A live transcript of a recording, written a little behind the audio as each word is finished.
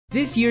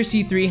This year's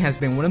E3 has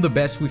been one of the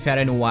best we've had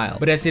in a while,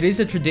 but as it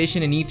is a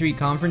tradition in E3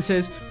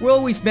 conferences, we're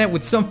always met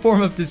with some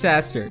form of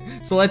disaster,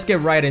 so let's get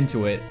right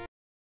into it.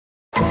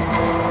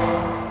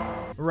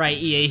 Right,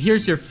 EA,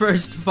 here's your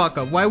first fuck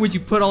up. Why would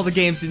you put all the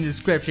games in the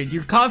description?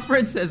 Your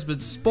conference has been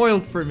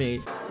spoiled for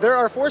me. There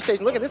are 4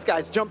 stages. Look at this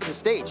guy's jumping the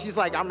stage. He's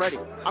like, I'm ready.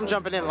 I'm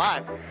jumping in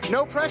live.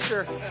 No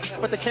pressure,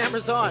 but the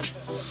camera's on.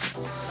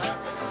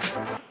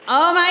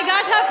 Oh my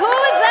gosh, how cool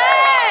is that?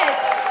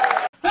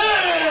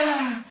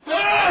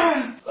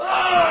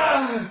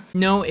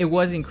 No, it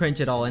wasn't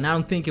cringe at all, and I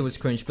don't think it was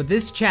cringe, but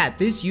this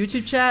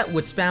YouTube chat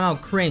would spam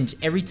out cringe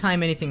every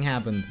time anything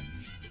happened.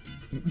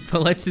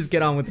 But let's just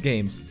get on with the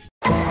games.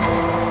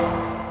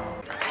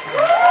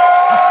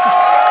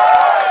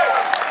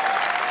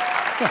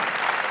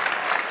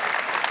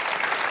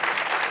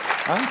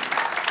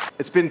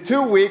 It's been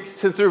 2 weeks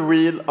since the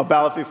reveal of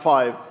Battlefield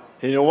 5.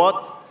 And you know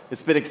what?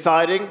 It's been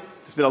exciting.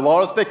 There's been a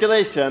lot of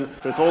speculation.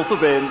 There's also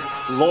been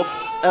lots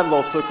and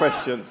lots of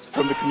questions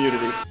from the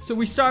community. So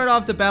we started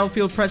off the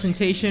Battlefield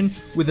presentation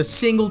with a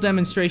single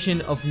demonstration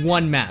of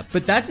one map.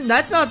 But that's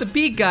not the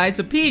peak, guys.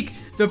 The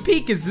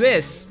peak is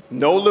this.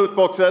 No loot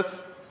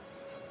boxes.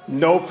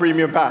 No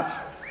premium pass.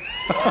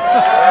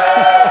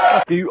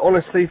 Do you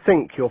honestly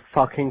think you're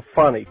fucking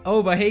funny?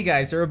 Oh, but hey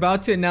guys, they're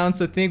about to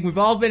announce a thing we've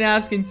all been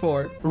asking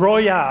for.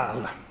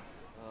 Royale.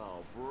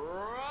 Oh,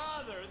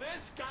 brother,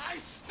 this guy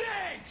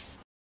stinks!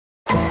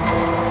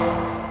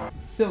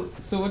 So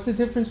what's the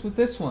difference with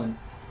this one?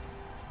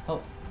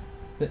 Oh,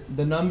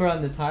 the number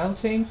on the tile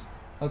changed?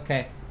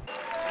 Okay.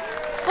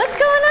 What's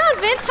going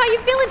on, Vince? How you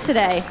feeling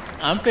today?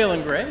 I'm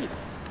feeling great.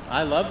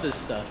 I love this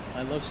stuff.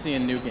 I love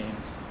seeing new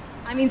games.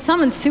 I mean,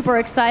 someone's super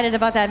excited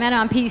about that man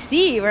on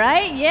PC,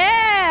 right?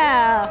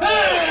 Yeah!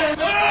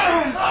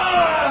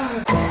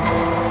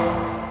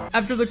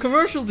 After the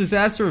commercial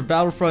disaster of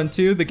Battlefront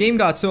 2, the game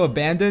got so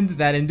abandoned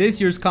that in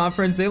this year's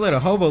conference, they let a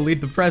hobo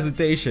lead the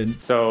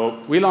presentation.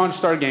 So we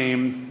launched our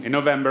game in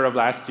November of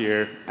last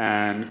year,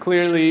 and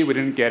clearly we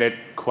didn't get it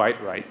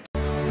quite right.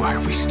 Why are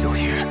we still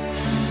here?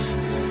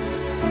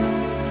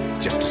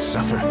 Just to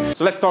suffer?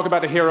 So let's talk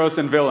about the heroes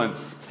and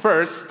villains.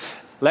 First,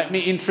 let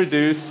me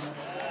introduce...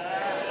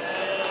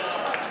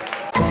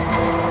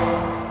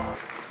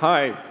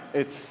 Hi,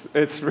 it's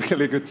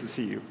really good to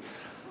see you.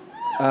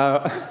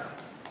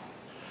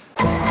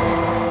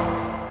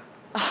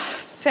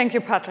 Thank you,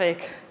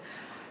 Patrick.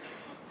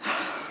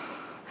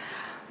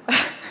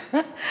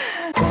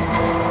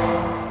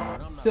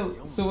 So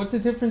what's the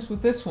difference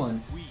with this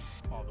one?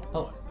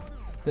 Oh,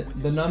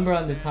 the number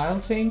on the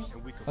tile changed?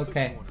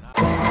 Okay.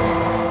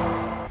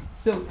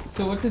 So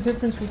what's the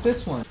difference with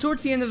this one?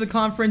 Towards the end of the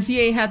conference,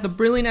 EA had the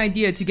brilliant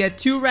idea to get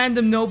 2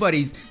 random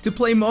nobodies to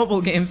play mobile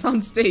games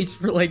on stage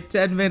for like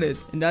 10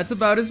 minutes. And that's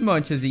about as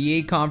much as the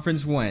EA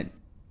conference went.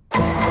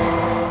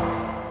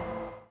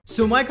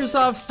 So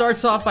Microsoft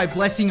starts off by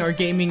blessing our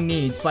gaming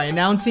needs by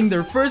announcing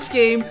their first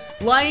game,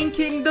 Lion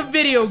King the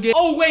video game.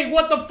 Oh wait,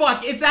 what the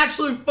fuck? It's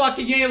actually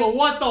fucking Halo,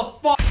 what the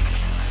fuck?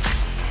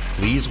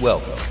 Please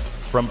welcome,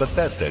 from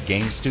Bethesda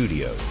Game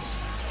Studios,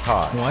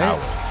 Todd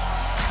Howard.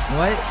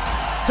 What?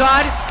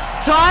 Todd,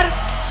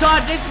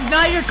 this is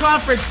not your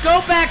conference.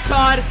 Go back,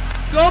 Todd.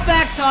 Go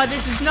back, Todd.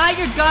 This is not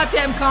your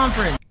goddamn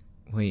conference.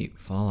 Wait,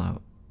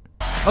 Fallout.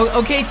 Oh,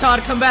 okay,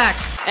 Todd, come back.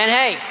 And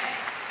hey,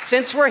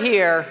 since we're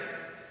here,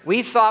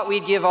 we thought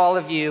we'd give all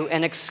of you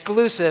an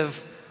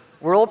exclusive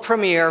world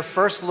premiere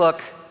first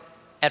look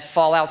at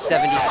Fallout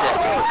 76.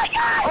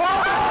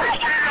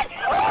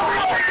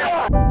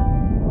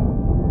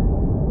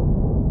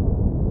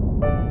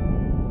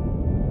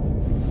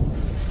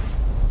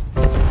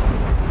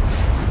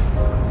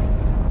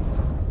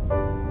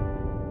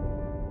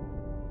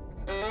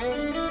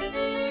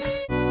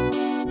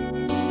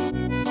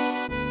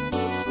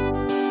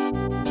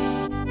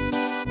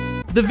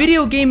 The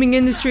video gaming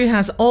industry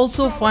has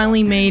also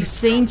finally made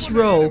Saints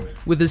Row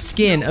with the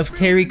skin of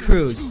Terry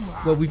Crews.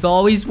 What we've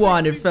always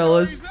wanted,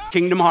 fellas.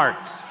 Kingdom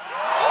Hearts.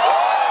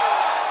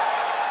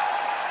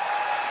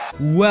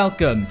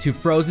 Welcome to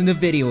Frozen the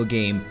video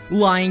game,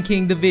 Lion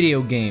King the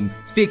video game,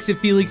 Fix-It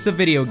Felix the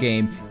video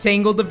game,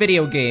 Tangled the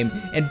video game,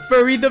 and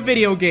Furry the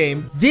video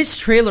game. This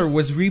trailer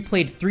was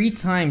replayed 3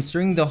 times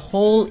during the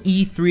whole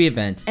E3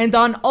 event, and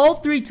on all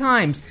 3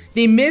 times,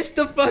 they missed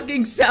the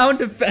fucking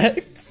sound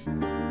effects.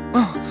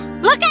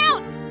 Look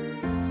out!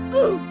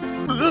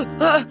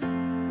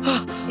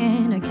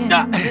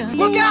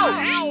 Look out!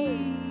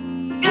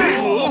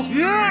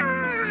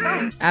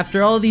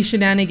 After all these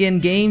shenanigan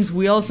games,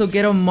 we also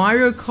get a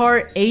Mario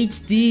Kart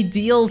HD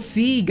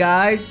DLC,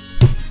 guys.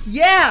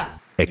 Yeah!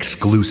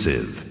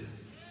 Exclusive.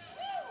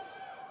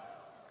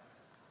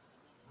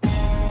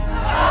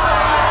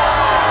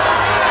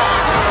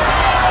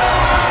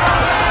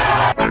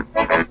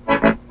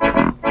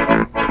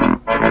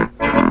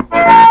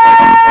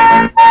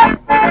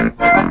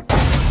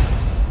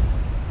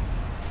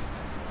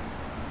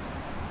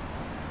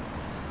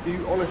 Do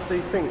you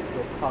honestly think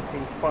you're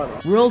fucking funny?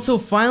 We're also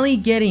finally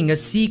getting a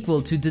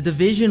sequel to The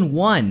Division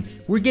 1.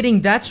 We're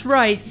getting, that's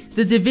right,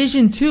 The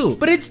Division 2.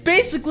 But it's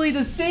basically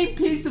the same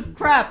piece of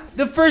crap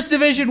the first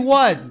Division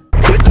was.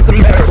 This is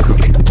America.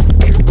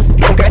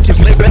 Don't get you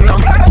slipping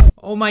on.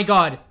 Oh my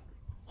god.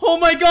 Oh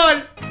my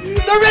god!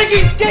 They're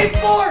making Skate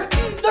 4!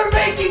 They're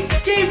making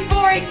Skate 4!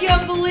 I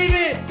can't believe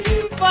it!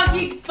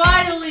 Fucking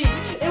finally!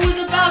 It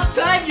was about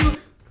time you...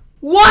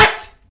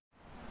 What?!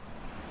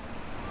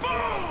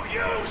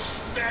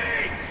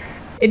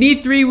 In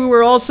E3, we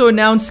were also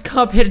announced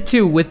Cuphead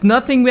 2 with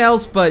nothing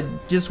else but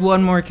just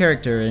one more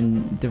character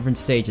in different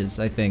stages,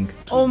 I think.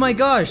 Oh my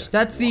gosh,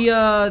 that's the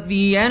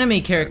anime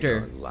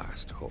character.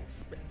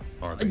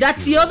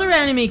 That's the other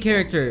anime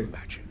character.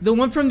 The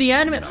one from the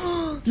anime.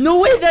 No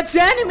way, that's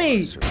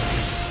anime!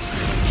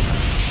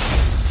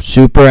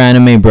 Super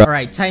anime, bro.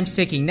 Alright, time's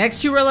ticking.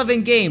 Next 2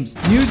 relevant games.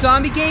 New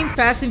zombie game,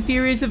 Fast and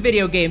Furious, a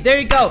video game. There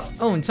you go.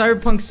 Oh, and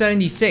Cyberpunk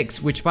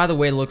 76, which by the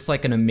way looks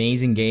like an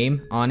amazing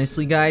game.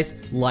 Honestly,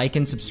 guys, like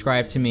and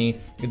subscribe to me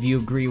if you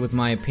agree with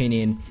my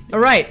opinion.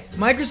 Alright,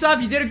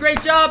 Microsoft, you did a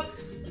great job.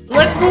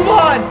 Let's move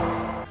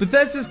on.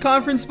 Bethesda's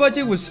conference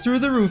budget was through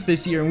the roof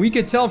this year, and we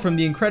could tell from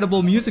the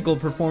incredible musical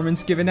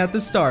performance given at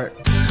the start.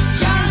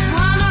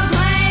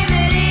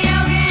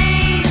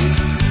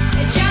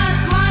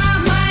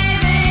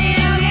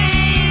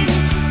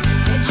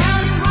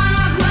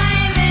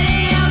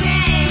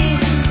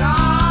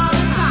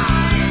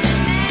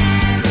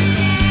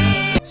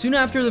 Soon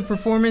after the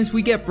performance,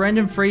 we get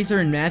Brendan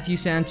Fraser and Matthew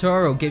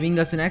Santoro giving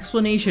us an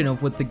explanation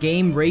of what the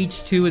game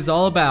Rage 2 is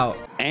all about.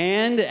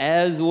 And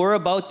as we're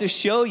about to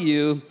show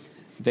you,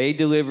 they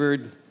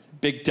delivered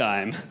big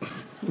time.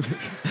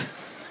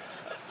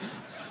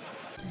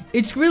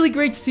 It's really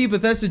great to see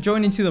Bethesda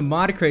join into the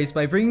mod craze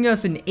by bringing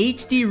us an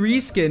HD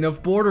reskin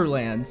of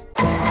Borderlands.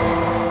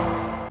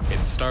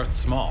 It starts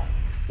small.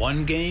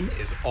 One game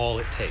is all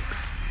it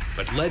takes.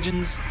 But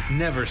legends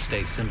never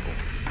stay simple.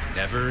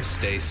 Never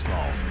stay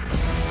small.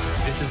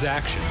 This is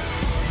action.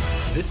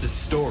 This is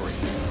story.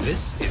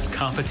 This is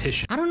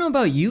competition. I don't know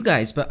about you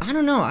guys, but I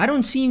don't know. I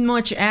don't see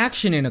much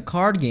action in a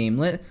card game.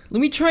 Let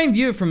me try and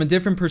view it from a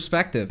different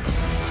perspective.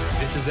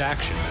 This is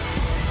action.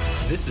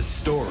 This is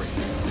story.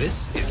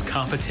 This is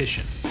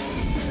competition.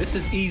 This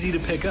is easy to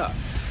pick up.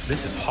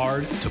 This is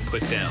hard to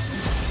put down.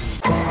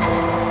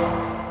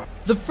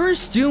 The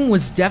first Doom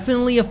was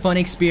definitely a fun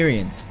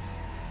experience.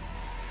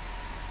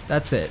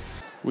 That's it.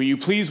 Will you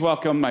please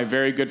welcome my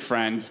very good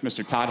friend,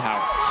 Mr. Todd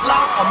Howard.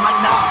 Slop on my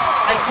knob,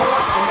 like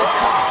corn in the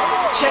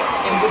cup. Check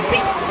in with me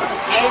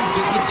and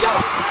do your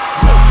job.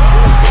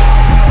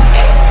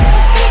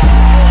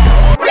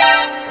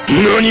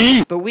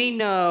 Nani? But we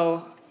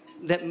know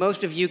that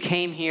most of you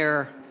came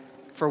here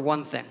for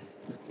one thing.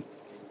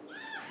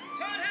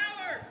 Todd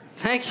Howard!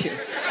 Thank you.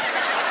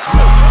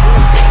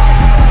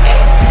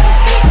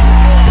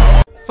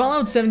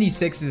 Fallout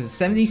 76 is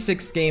the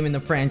 76th game in the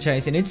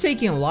franchise, and it's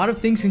taking a lot of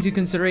things into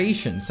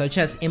consideration, such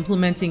as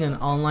implementing an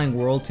online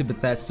world to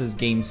Bethesda's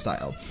game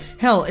style.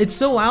 Hell, it's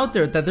so out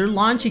there that they're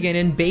launching it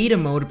in beta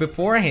mode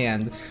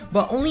beforehand,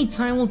 but only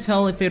time will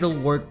tell if it'll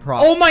work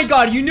properly. Oh my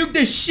god, you nuked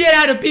the shit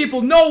out of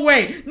people! No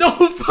way! No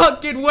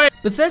fucking way!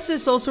 Bethesda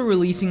is also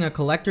releasing a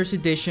collector's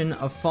edition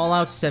of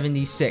Fallout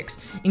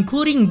 76,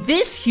 including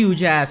this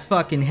huge ass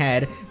fucking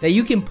head that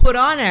you can put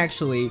on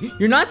actually.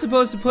 You're not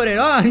supposed to put it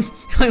on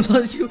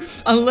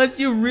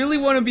unless you really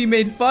want to be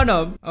made fun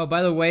of. Oh,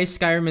 by the way,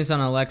 Skyrim is on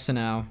Alexa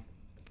now.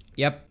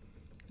 Yep.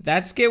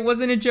 That skit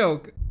wasn't a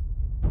joke.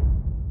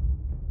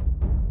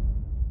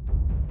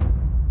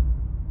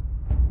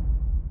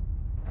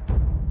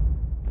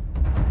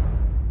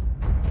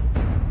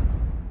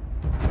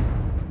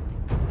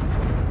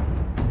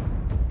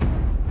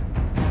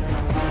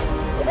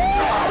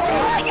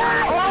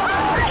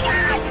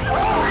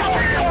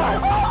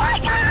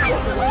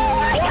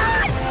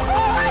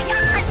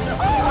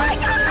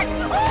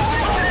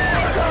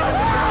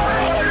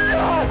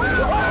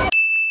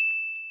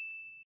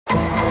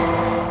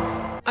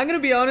 I'm gonna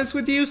be honest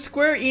with you,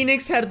 Square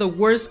Enix had the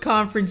worst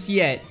conference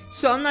yet,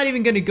 so I'm not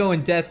even gonna go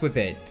in depth with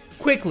it.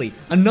 Quickly,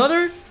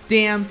 another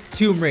damn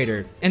Tomb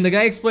Raider. And the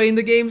guy explaining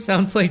the game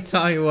sounds like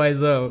Tommy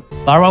Wiseau.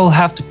 Lara will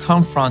have to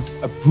confront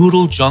a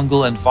brutal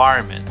jungle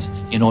environment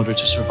in order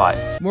to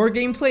survive. More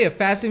gameplay of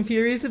Fast and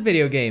Furious, a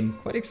video game.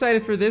 Quite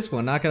excited for this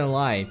one, not gonna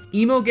lie.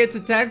 Emo gets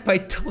attacked by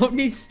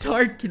Tony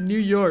Stark in New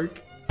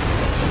York.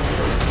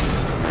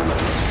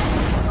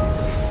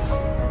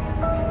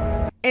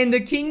 And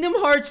the Kingdom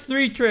Hearts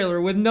 3 trailer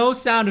with no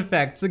sound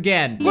effects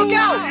again. Look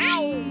out!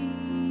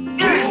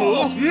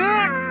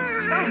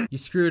 You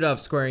screwed up,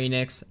 Square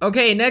Enix.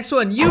 Okay, next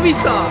one,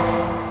 Ubisoft.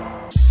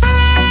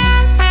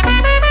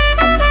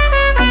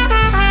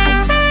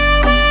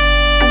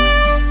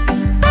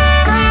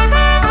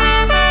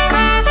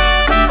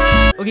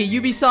 Okay,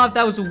 Ubisoft,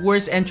 that was the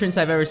worst entrance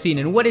I've ever seen.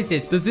 And what is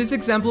this? Does this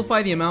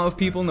exemplify the amount of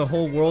people in the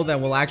whole world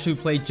that will actually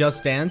play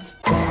Just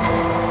Dance?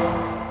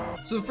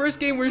 So the first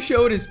game we're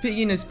showed is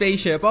Piggy in a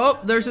spaceship. Oh,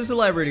 there's a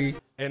celebrity.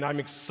 And I'm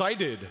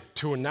excited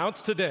to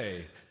announce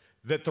today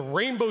that the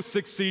Rainbow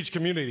Six Siege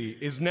community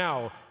is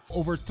now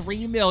over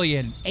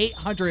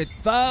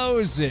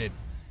 3,800,000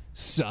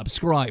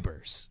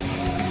 subscribers.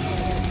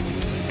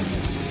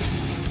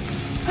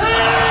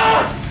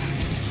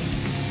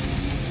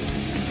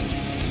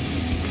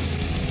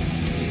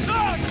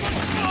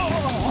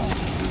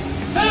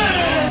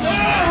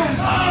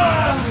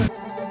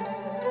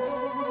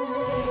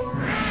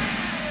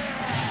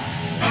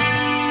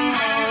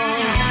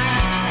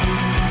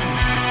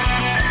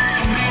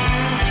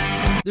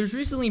 There's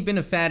recently been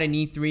a fad in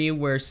E3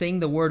 where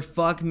saying the word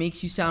fuck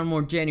makes you sound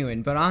more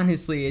genuine, but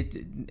honestly, it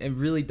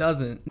really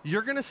doesn't.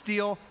 You're gonna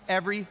steal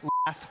every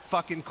last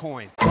fucking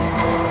coin.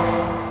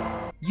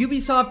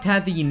 Ubisoft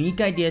had the unique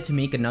idea to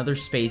make another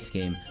space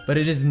game, but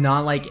it is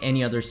not like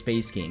any other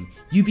space game.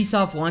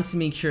 Ubisoft wants to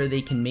make sure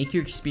they can make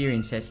your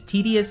experience as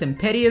tedious and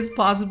petty as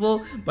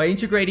possible by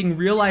integrating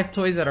real-life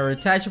toys that are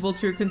attachable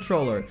to your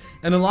controller.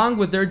 And along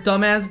with their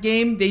dumbass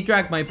game, they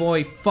dragged my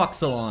boy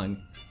Fox along.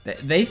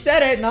 They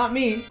said it, not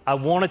me. I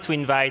wanted to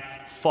invite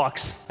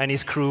Fox and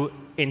his crew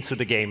into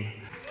the game.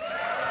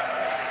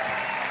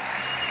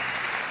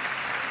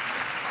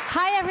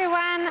 Hi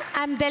everyone,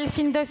 I'm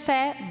Delphine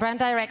Dosset, brand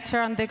director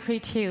on The Crew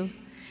 2.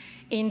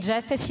 In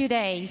just a few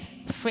days,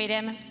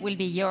 freedom will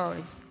be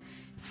yours.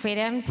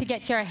 Freedom to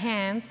get your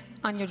hands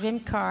on your dream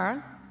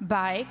car,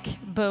 bike,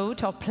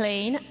 boat, or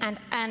plane, and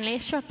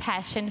unleash your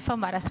passion for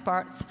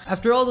motorsports.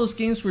 After all those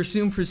games were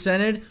soon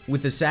presented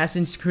with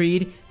Assassin's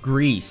Creed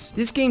Greece.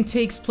 This game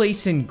takes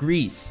place in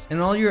Greece,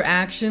 and all your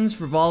actions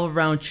revolve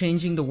around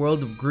changing the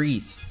world of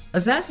Greece.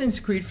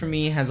 Assassin's Creed for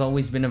me has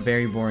always been a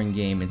very boring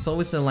game. It's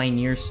always a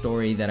linear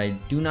story that I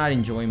do not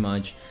enjoy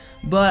much,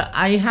 but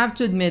I have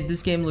to admit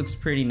this game looks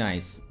pretty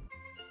nice.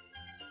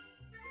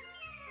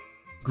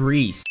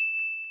 Greece.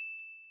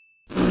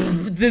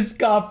 This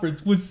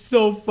conference was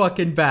so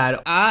fucking bad.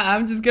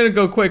 I'm just gonna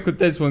go quick with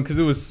this one because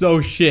it was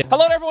so shit.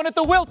 Hello to everyone at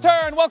the Will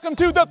Turn. Welcome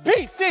to the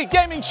PC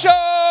Gaming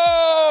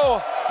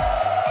Show.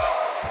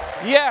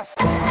 Yes.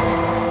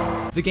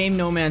 The game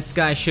No Man's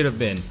Sky should have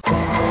been.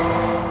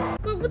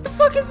 What the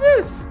fuck is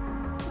this?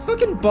 A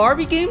fucking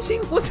Barbie game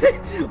scene? What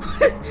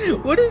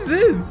is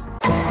this?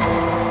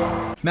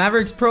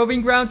 Maverick's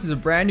Probing Grounds is a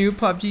brand new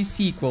PUBG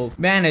sequel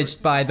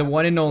managed by the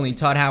one and only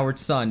Todd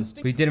Howard's son,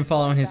 but he didn't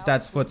follow in his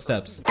dad's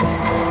footsteps.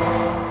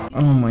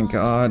 Oh my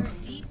god.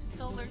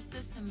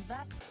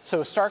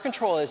 So Star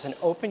Control is an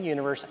open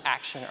universe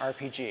action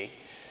RPG.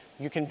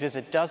 You can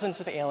visit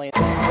dozens of aliens.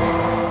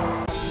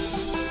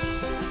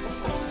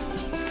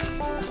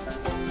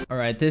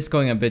 Alright, this is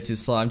going a bit too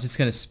slow. I'm just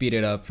gonna speed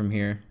it up from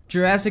here.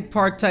 Jurassic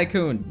Park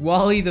Tycoon,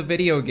 Wall-E the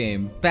video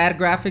game, Bad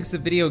Graphics the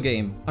video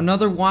game,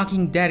 another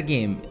Walking Dead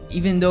game,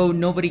 even though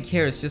nobody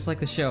cares, just like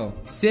the show.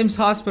 Sims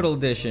Hospital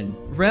Edition,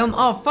 Realm,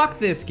 oh fuck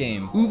this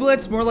game.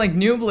 Ooblets more like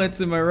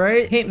Nooblets, am I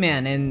right?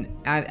 Hitman, and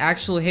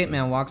actual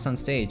Hitman walks on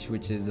stage,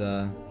 which is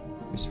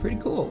it's pretty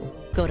cool.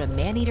 Go to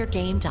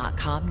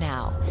maneatergame.com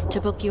now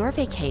to book your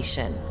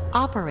vacation.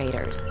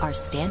 Operators are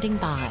standing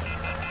by.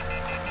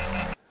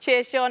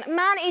 Cheers, Sean.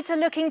 Man-eater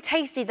looking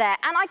tasty there.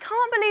 And I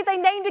can't believe they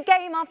named a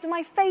game after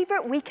my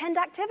favourite weekend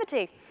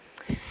activity.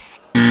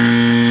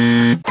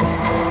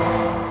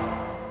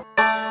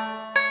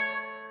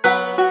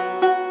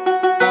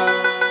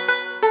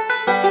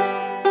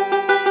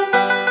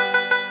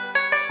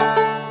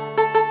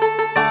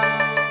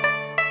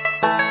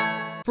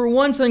 For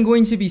once, I'm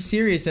going to be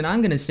serious and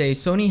I'm gonna say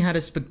Sony had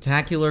a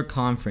spectacular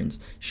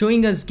conference,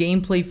 showing us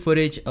gameplay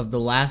footage of The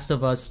Last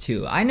of Us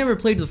 2. I never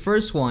played the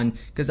first one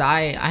because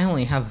I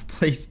only have a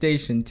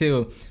PlayStation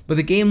 2, but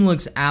the game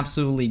looks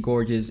absolutely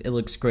gorgeous, it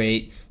looks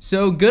great,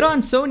 so good on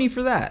Sony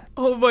for that.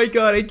 Oh my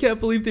god, I can't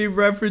believe they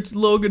referenced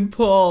Logan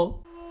Paul.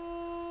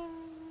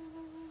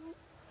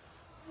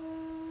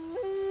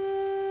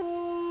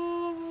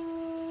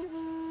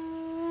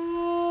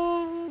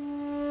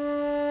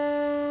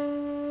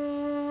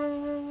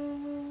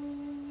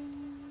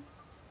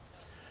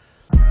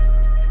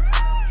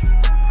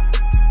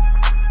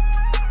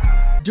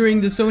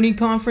 During the Sony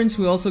conference,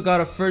 we also got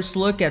a first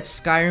look at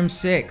Skyrim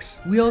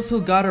 6. We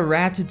also got a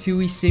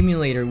Ratatouille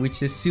simulator,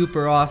 which is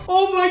super awesome.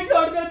 Oh my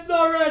god, that's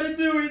not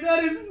Ratatouille!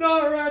 That is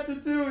not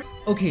Ratatouille!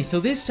 Okay, so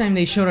this time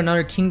they showed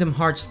another Kingdom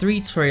Hearts 3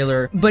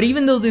 trailer, but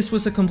even though this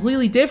was a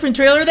completely different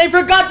trailer, they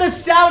forgot the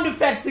sound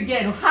effects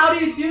again! How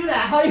do you do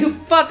that? How do you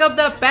fuck up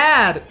that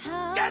bad?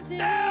 Get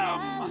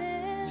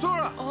them!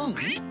 Sora!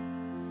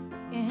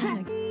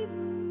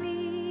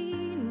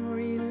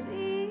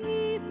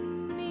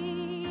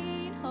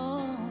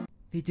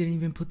 They didn't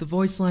even put the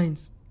voice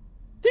lines.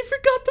 They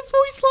forgot the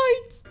voice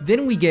lines!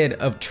 Then we get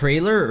a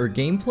trailer or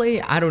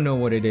gameplay. I don't know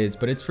what it is,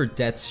 but it's for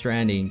Death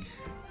Stranding.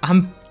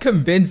 I'm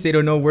convinced they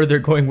don't know where they're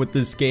going with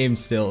this game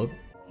still.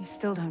 You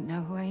still don't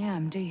know who I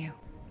am, do you?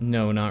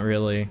 No, not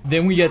really.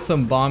 Then we get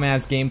some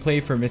bomb-ass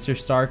gameplay for Mr.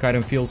 Stark I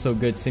Don't Feel So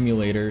Good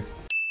Simulator.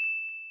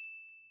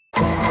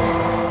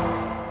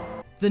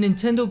 The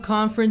Nintendo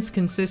conference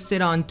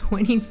consisted on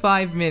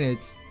 25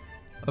 minutes.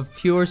 of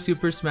pure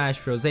Super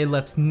Smash Bros. They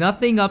left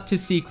nothing up to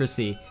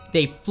secrecy.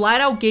 They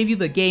flat out gave you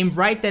the game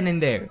right then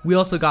and there. We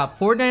also got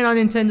Fortnite on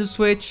Nintendo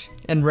Switch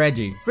and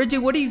Reggie. Reggie,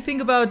 what do you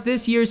think about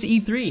this year's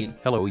E3?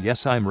 Hello,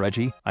 yes, I'm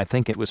Reggie. I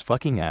think it was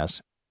fucking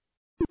ass.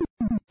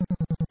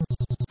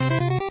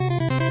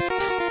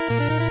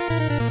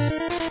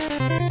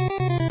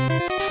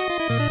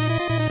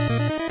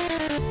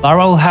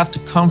 Lara will have to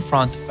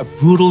confront a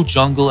brutal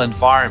jungle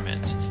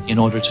environment in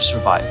order to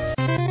survive.